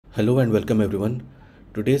Hello and welcome everyone.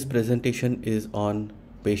 Today's presentation is on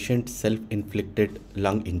patient self-inflicted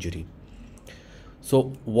lung injury.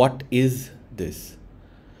 So what is this?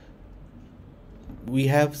 We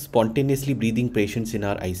have spontaneously breathing patients in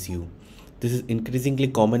our ICU. This is increasingly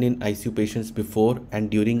common in ICU patients before and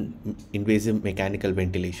during invasive mechanical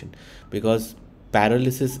ventilation because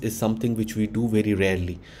paralysis is something which we do very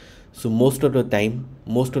rarely. So most of the time,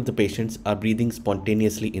 most of the patients are breathing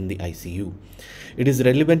spontaneously in the ICU. It is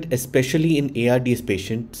relevant especially in ARDS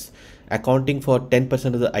patients, accounting for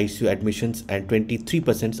 10% of the ICU admissions and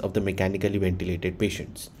 23% of the mechanically ventilated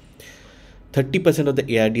patients. 30% of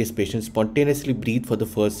the ARDS patients spontaneously breathe for the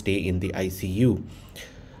first day in the ICU.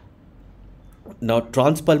 Now,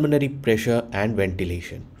 transpulmonary pressure and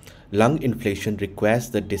ventilation. Lung inflation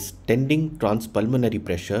requires the distending transpulmonary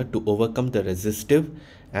pressure to overcome the resistive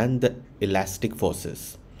and the elastic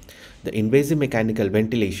forces. The invasive mechanical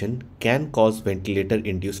ventilation can cause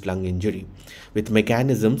ventilator-induced lung injury, with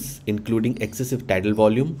mechanisms including excessive tidal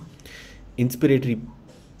volume, inspiratory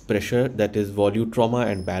pressure, that is volutrauma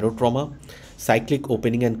and barotrauma, cyclic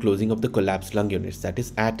opening and closing of the collapsed lung units, that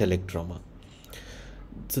is atelic trauma.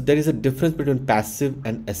 So there is a difference between passive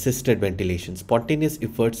and assisted ventilation. Spontaneous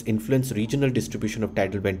efforts influence regional distribution of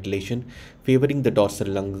tidal ventilation, favoring the dorsal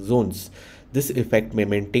lung zones. This effect may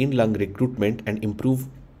maintain lung recruitment and improve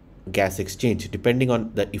gas exchange depending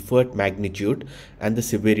on the effort magnitude and the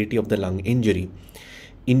severity of the lung injury.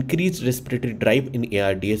 Increased respiratory drive in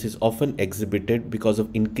ARDS is often exhibited because of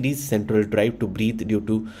increased central drive to breathe due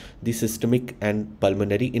to the systemic and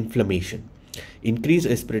pulmonary inflammation. Increased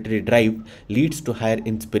respiratory drive leads to higher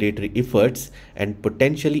inspiratory efforts and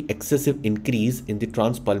potentially excessive increase in the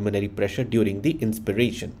transpulmonary pressure during the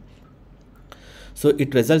inspiration. So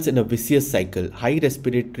it results in a vicious cycle. High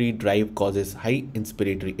respiratory drive causes high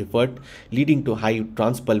inspiratory effort, leading to high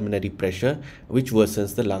transpulmonary pressure, which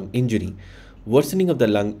worsens the lung injury. Worsening of the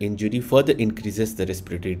lung injury further increases the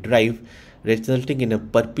respiratory drive, resulting in a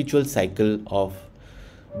perpetual cycle of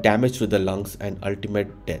damage to the lungs and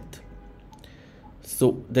ultimate death.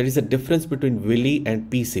 So there is a difference between VILI and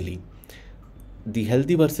PSILI. The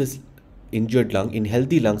healthy versus injured lung. In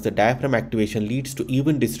healthy lungs, the diaphragm activation leads to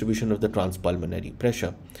even distribution of the transpulmonary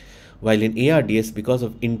pressure. While in ARDS, because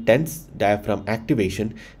of intense diaphragm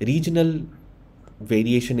activation, regional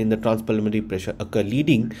variation in the transpulmonary pressure occur,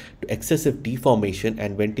 leading to excessive deformation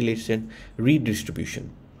and ventilation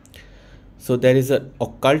redistribution. So there is an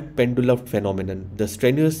occult pendular phenomenon. The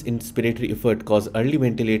strenuous inspiratory effort causes early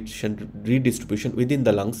ventilation redistribution within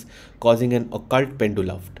the lungs, causing an occult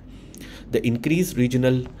penduloft. The increased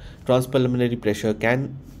regional transpulmonary pressure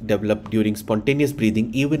can develop during spontaneous breathing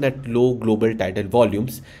even at low global tidal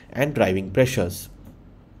volumes and driving pressures.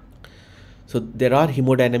 So there are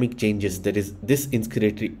hemodynamic changes. There is this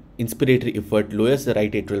inspiratory effort lowers the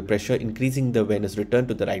right atrial pressure, increasing the venous return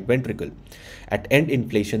to the right ventricle. At end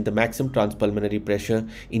inflation, the maximum transpulmonary pressure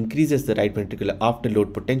increases the right ventricular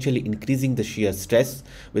afterload, potentially increasing the shear stress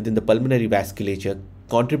within the pulmonary vasculature,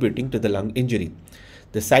 contributing to the lung injury.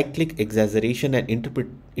 The cyclic exaggeration and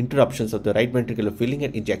interruptions of the right ventricular filling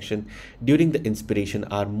and ejection during the inspiration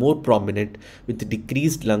are more prominent with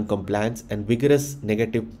decreased lung compliance and vigorous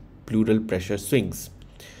negative pleural pressure swings.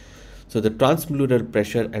 So the transpleural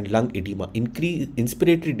pressure and lung edema.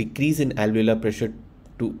 Inspiratory decrease in alveolar pressure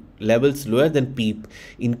to levels lower than PEEP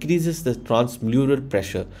increases the transpleural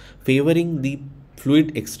pressure, favoring the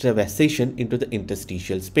fluid extravasation into the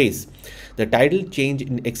interstitial space. The tidal change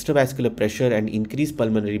in extravascular pressure and increased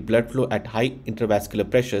pulmonary blood flow at high intravascular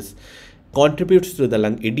pressures contributes to the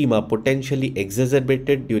lung edema, potentially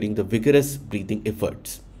exacerbated during the vigorous breathing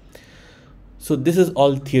efforts. So this is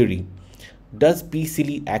all theory. Does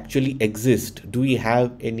PSILI actually exist? Do we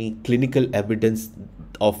have any clinical evidence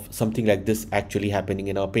of something like this actually happening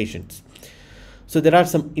in our patients? So there are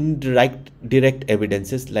some direct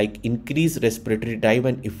evidences, like increased respiratory drive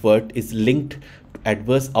and effort is linked to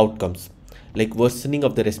adverse outcomes like worsening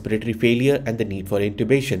of the respiratory failure and the need for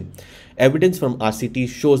intubation. Evidence from RCT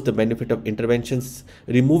shows the benefit of interventions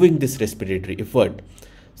removing this respiratory effort.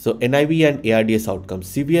 So NIV and ARDS outcomes.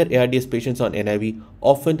 Severe ARDS patients on NIV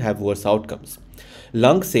often have worse outcomes.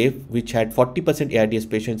 LungSafe, which had 40% ARDS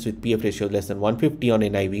patients with PF ratio less than 150 on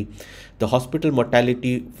NIV, the hospital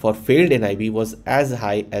mortality for failed NIV was as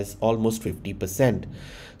high as almost 50%.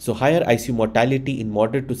 So higher ICU mortality in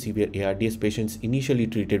moderate to severe ARDS patients initially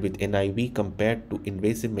treated with NIV compared to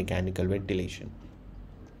invasive mechanical ventilation.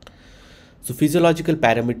 So physiological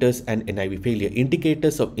parameters and NIV failure.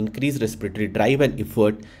 Indicators of increased respiratory drive and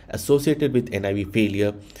effort associated with NIV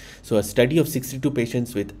failure. So a study of 62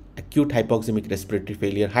 patients with acute hypoxemic respiratory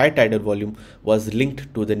failure, high tidal volume was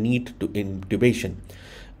linked to the need to intubation.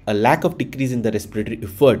 A lack of decrease in the respiratory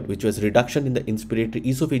effort, which was reduction in the inspiratory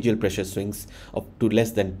esophageal pressure swings of to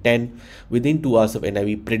less than 10 within 2 hours of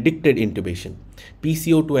NIV, predicted intubation,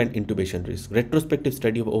 PCO2 and intubation risk. Retrospective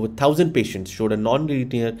study of over 1,000 patients showed a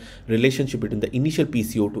non-linear relationship between the initial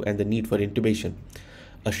PCO2 and the need for intubation.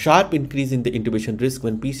 A sharp increase in the intubation risk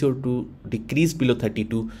when PCO2 decreased below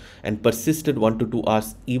 32 and persisted 1 to 2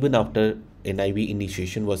 hours even after NIV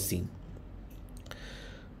initiation was seen.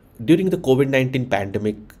 During the COVID-19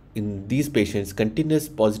 pandemic, in these patients, continuous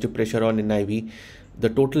positive pressure on NIV, the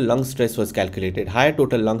total lung stress was calculated. Higher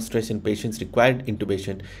total lung stress in patients required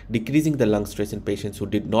intubation, decreasing the lung stress in patients who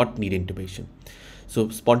did not need intubation. So,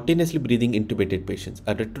 spontaneously breathing intubated patients.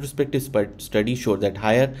 A retrospective study showed that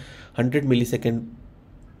higher 100 millisecond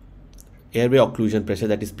airway occlusion pressure,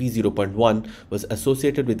 that is P0.1, was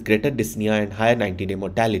associated with greater dyspnea and higher 90-day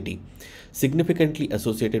mortality, significantly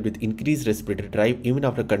associated with increased respiratory drive even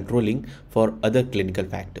after controlling for other clinical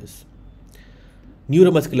factors.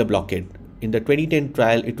 Neuromuscular blockade. In the 2010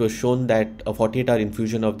 trial, it was shown that a 48-hour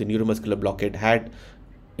infusion of the neuromuscular blockade had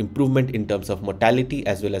improvement in terms of mortality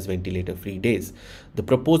as well as ventilator-free days. The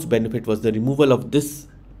proposed benefit was the removal of this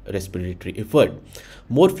respiratory effort.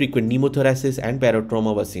 More frequent pneumothoraces and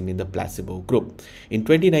barotrauma was seen in the placebo group. In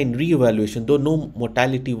 29 re-evaluation, though no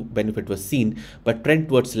mortality benefit was seen, but trend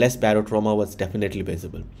towards less barotrauma was definitely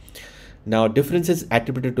visible. Now, differences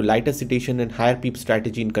attributed to lighter sedation and higher PEEP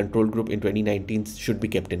strategy in control group in 2019 should be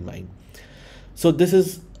kept in mind. So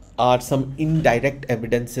this are some indirect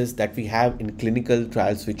evidences that we have in clinical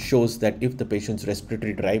trials which shows that if the patient's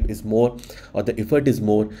respiratory drive is more or the effort is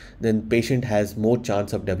more, then patient has more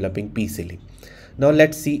chance of developing PCLI. Now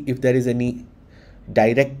let's see if there is any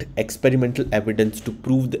direct experimental evidence to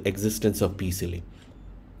prove the existence of PCLI.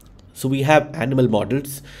 So we have animal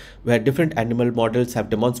models where different animal models have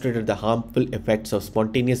demonstrated the harmful effects of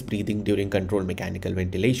spontaneous breathing during controlled mechanical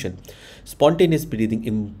ventilation. Spontaneous breathing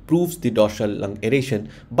improves the dorsal lung aeration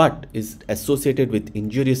but is associated with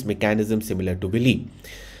injurious mechanisms similar to VILI.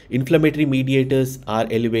 Inflammatory mediators are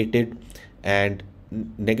elevated and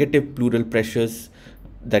negative pleural pressures,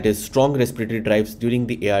 that is strong respiratory drives during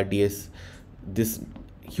the ARDS. This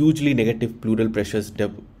hugely negative pleural pressures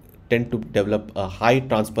tend to develop a high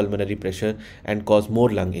transpulmonary pressure and cause more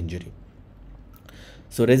lung injury.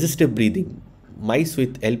 So resistive breathing. Mice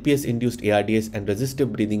with LPS-induced ARDS and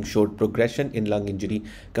resistive breathing showed progression in lung injury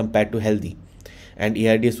compared to healthy and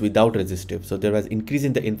ARDS without resistive. So there was increase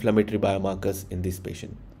in the inflammatory biomarkers in this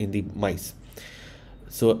patient, in the mice.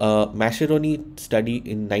 So a Mascheroni study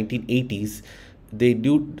in 1980s, they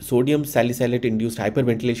did sodium salicylate induced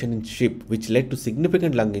hyperventilation in sheep, which led to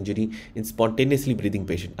significant lung injury in spontaneously breathing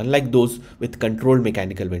patients, unlike those with controlled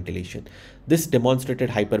mechanical ventilation. This demonstrated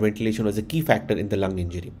hyperventilation was a key factor in the lung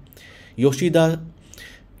injury. Yoshida,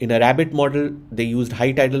 in a rabbit model, they used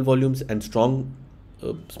high tidal volumes and strong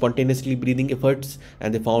spontaneously breathing efforts,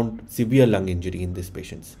 and they found severe lung injury in these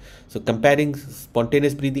patients. So comparing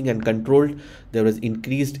spontaneous breathing and controlled, there was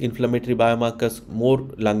increased inflammatory biomarkers, more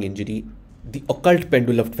lung injury. The occult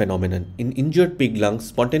pendulum phenomenon. In injured pig lungs,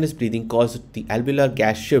 spontaneous breathing caused the alveolar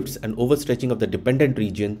gas shifts and overstretching of the dependent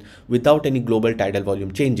region without any global tidal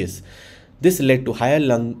volume changes. This led to higher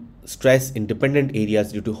lung stress in dependent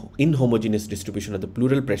areas due to inhomogeneous distribution of the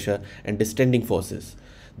pleural pressure and distending forces.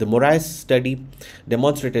 The Moraes study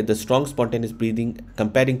demonstrated the strong spontaneous breathing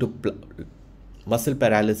comparing to muscle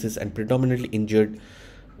paralysis and predominantly injured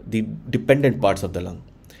the dependent parts of the lung.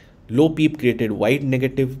 Low PEEP created wide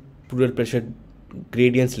negative pleural pressure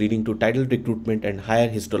gradients leading to tidal recruitment and higher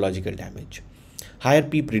histological damage. Higher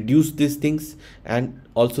PEEP reduced these things and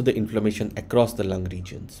also the inflammation across the lung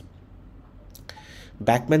regions.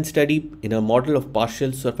 Backman study in a model of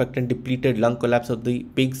partial surfactant depleted lung collapse of the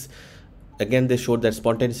pigs. Again, they showed that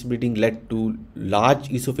spontaneous breathing led to large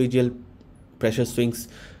esophageal pressure swings,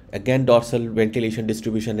 again dorsal ventilation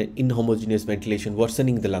distribution and inhomogeneous ventilation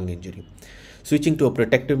worsening the lung injury. Switching to a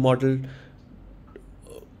protective model,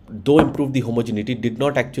 though improved the homogeneity, did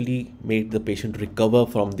not actually make the patient recover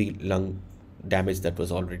from the lung damage that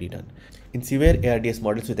was already done. In severe ARDS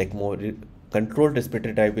models with ECMO, controlled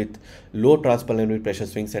respiratory drive with low transpulmonary pressure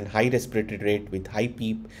swings and high respiratory rate with high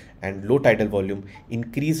PEEP and low tidal volume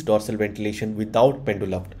increased dorsal ventilation without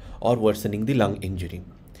pendulift or worsening the lung injury.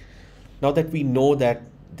 Now that we know that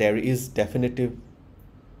there is definitive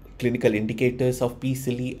clinical indicators of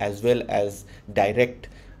PCLI as well as direct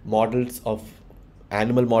models of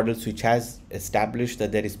animal models which has established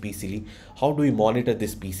that there is PCLI, how do we monitor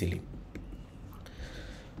this PCLI?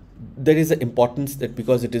 There is an importance that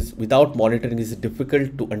because it is without monitoring, it is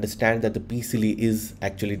difficult to understand that the PCLI is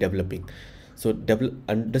actually developing. So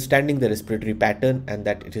understanding the respiratory pattern and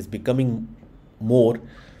that it is becoming more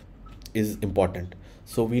is important.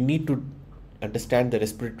 So we need to understand the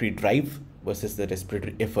respiratory drive versus the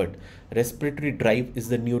respiratory effort. Respiratory drive is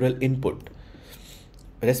the neural input.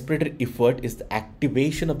 Respiratory effort is the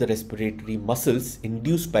activation of the respiratory muscles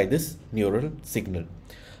induced by this neural signal.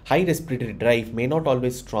 High respiratory drive may not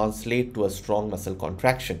always translate to a strong muscle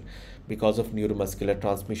contraction because of neuromuscular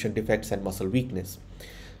transmission defects and muscle weakness.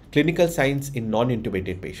 Clinical signs in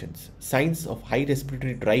non-intubated patients. Signs of high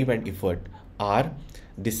respiratory drive and effort are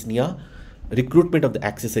dyspnea, recruitment of the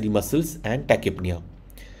accessory muscles, and tachypnea.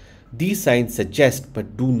 These signs suggest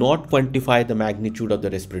but do not quantify the magnitude of the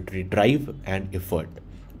respiratory drive and effort.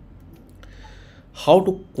 How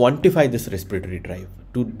to quantify this respiratory drive?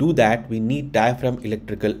 To do that, we need diaphragm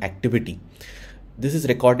electrical activity. This is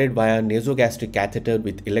recorded via nasogastric catheter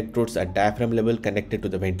with electrodes at diaphragm level connected to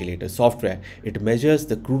the ventilator software. It measures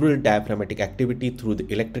the crural diaphragmatic activity through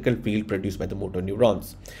the electrical field produced by the motor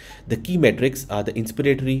neurons. The key metrics are the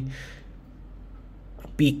inspiratory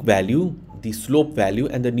peak value, the slope value,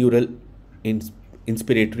 and the neural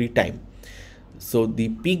inspiratory time. So the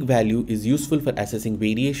peak value is useful for assessing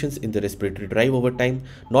variations in the respiratory drive over time,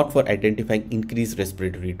 not for identifying increased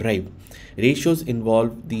respiratory drive. Ratios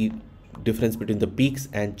involve the difference between the peaks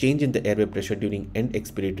and change in the airway pressure during end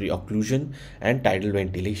expiratory occlusion and tidal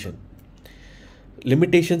ventilation.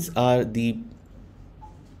 Limitations are the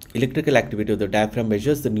electrical activity of the diaphragm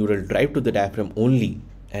measures the neural drive to the diaphragm only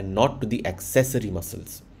and not to the accessory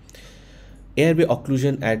muscles. Airway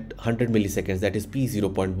occlusion at 100 milliseconds, that is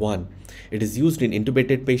P0.1. It is used in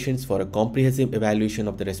intubated patients for a comprehensive evaluation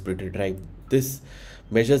of the respiratory drive. This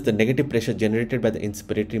measures the negative pressure generated by the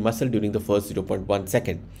inspiratory muscle during the first 0.1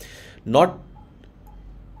 second. Not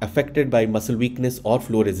affected by muscle weakness or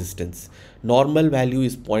flow resistance. Normal value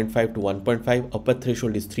is 0.5 to 1.5. Upper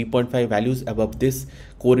threshold is 3.5. Values above this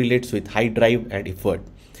correlates with high drive and effort.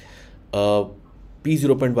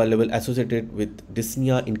 P0.1 level associated with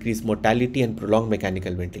dyspnea, increased mortality, and prolonged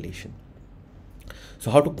mechanical ventilation.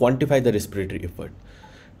 So how to quantify the respiratory effort?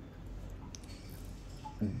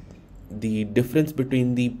 The difference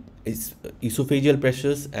between the esophageal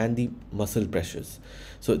pressures and the muscle pressures.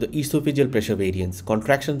 So the esophageal pressure variance.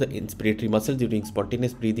 Contraction of the inspiratory muscle during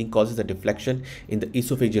spontaneous breathing causes a deflection in the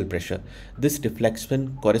esophageal pressure. This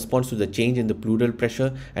deflection corresponds to the change in the pleural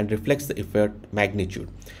pressure and reflects the effort magnitude.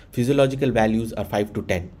 Physiological values are 5 to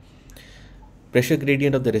 10. Pressure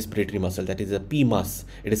gradient of the respiratory muscle, that is a PMUS.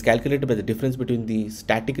 It is calculated by the difference between the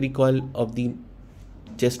static recoil of the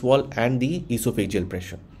chest wall and the esophageal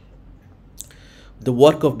pressure. The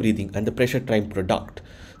work of breathing and the pressure time product.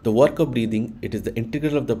 The work of breathing, it is the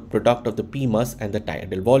integral of the product of the PMUS and the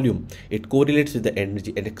tidal volume. It correlates with the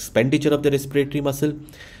energy and expenditure of the respiratory muscle.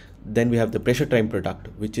 Then we have the pressure time product,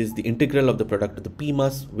 which is the integral of the product of the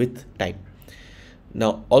PMUS with time.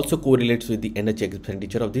 Now also correlates with the energy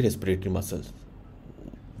expenditure of the respiratory muscles.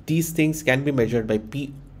 These things can be measured by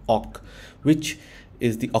P-OC, which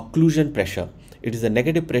is the occlusion pressure. It is a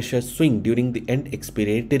negative pressure swing during the end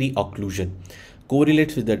expiratory occlusion.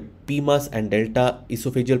 Correlates with the PMUS and delta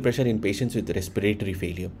esophageal pressure in patients with respiratory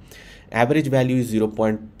failure. Average value is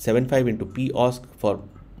 0.75 into P-OC for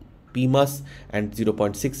PMUS and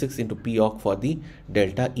 0.66 into P-OC for the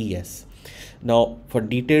delta ES. Now, for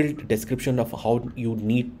detailed description of how you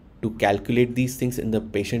need to calculate these things in the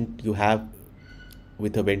patient you have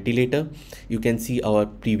with a ventilator, you can see our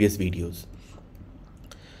previous videos.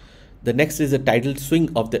 The next is the tidal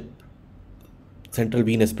swing of the central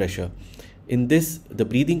venous pressure. In this, the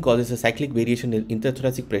breathing causes a cyclic variation in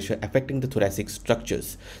intrathoracic pressure affecting the thoracic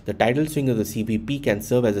structures. The tidal swing of the CVP can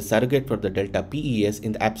serve as a surrogate for the delta PES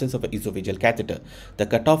in the absence of an esophageal catheter. The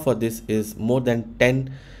cutoff for this is more than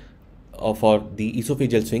 10 for the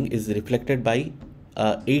esophageal swing is reflected by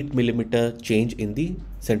 8 millimeter change in the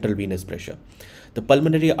central venous pressure. The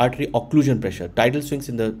pulmonary artery occlusion pressure. Tidal swings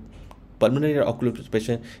in the pulmonary occlusion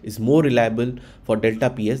pressure is more reliable for delta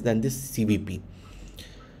PS than this CVP.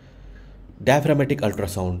 Diaphragmatic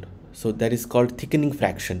ultrasound. So that is called thickening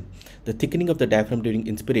fraction. The thickening of the diaphragm during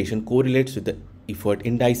inspiration correlates with the effort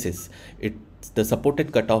indices. The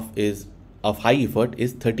supported cutoff is of high effort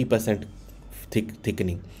is 30%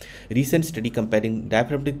 thickening. Recent study comparing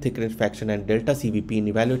diaphragmatic thickening fraction and delta CVP in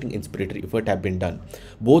evaluating inspiratory effort have been done.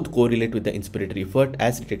 Both correlate with the inspiratory effort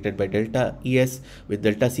as detected by delta ES with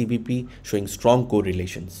delta CVP showing strong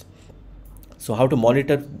correlations. So how to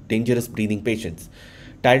monitor dangerous breathing patients?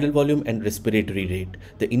 Tidal volume and respiratory rate.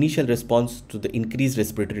 The initial response to the increased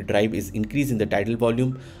respiratory drive is increase in the tidal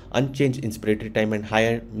volume, unchanged inspiratory time, and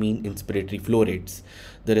higher mean inspiratory flow rates.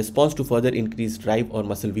 The response to further increased drive or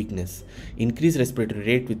muscle weakness. Increased respiratory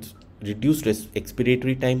rate with reduced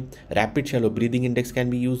expiratory time. Rapid shallow breathing index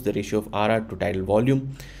can be used. The ratio of RR to tidal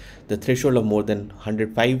volume. The threshold of more than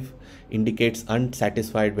 105 indicates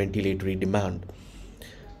unsatisfied ventilatory demand.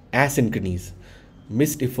 Asynchronies.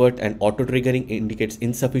 Missed effort and auto-triggering indicates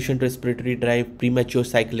insufficient respiratory drive. Premature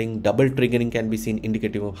cycling, double triggering can be seen,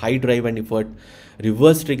 indicative of high drive and effort.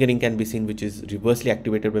 Reverse triggering can be seen, which is reversely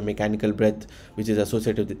activated by mechanical breath, which is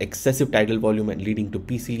associated with excessive tidal volume and leading to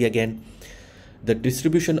SILI again. The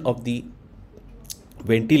distribution of the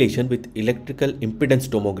ventilation with electrical impedance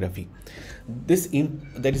tomography. There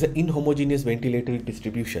is an inhomogeneous ventilatory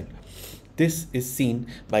distribution. This is seen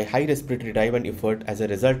by high respiratory drive and effort as a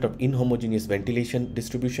result of inhomogeneous ventilation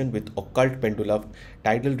distribution with occult pendula,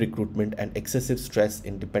 tidal recruitment, and excessive stress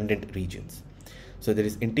in dependent regions. So there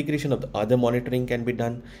is integration of the other monitoring can be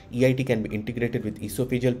done. EIT can be integrated with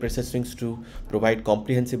esophageal pressure strings to provide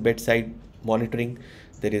comprehensive bedside monitoring.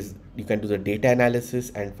 You can do the data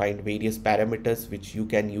analysis and find various parameters which you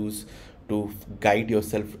can use to guide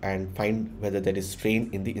yourself and find whether there is strain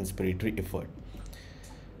in the inspiratory effort.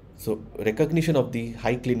 So recognition of the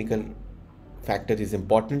high clinical factor is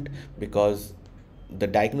important, because the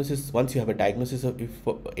diagnosis, once you have a diagnosis of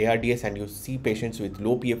ARDS and you see patients with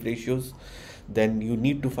low PF ratios, then you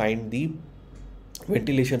need to find the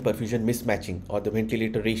ventilation perfusion mismatching or the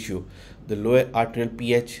ventilator ratio, the lower arterial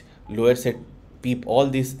pH, lower set PEEP, all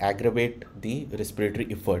these aggravate the respiratory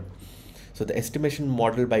effort. So the estimation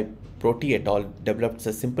model by Proti et al. Developed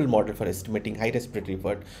a simple model for estimating high respiratory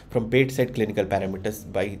effort from bedside clinical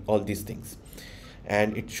parameters by all these things.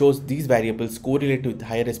 And it shows these variables correlate with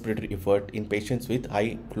high respiratory effort in patients with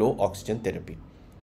high flow oxygen therapy.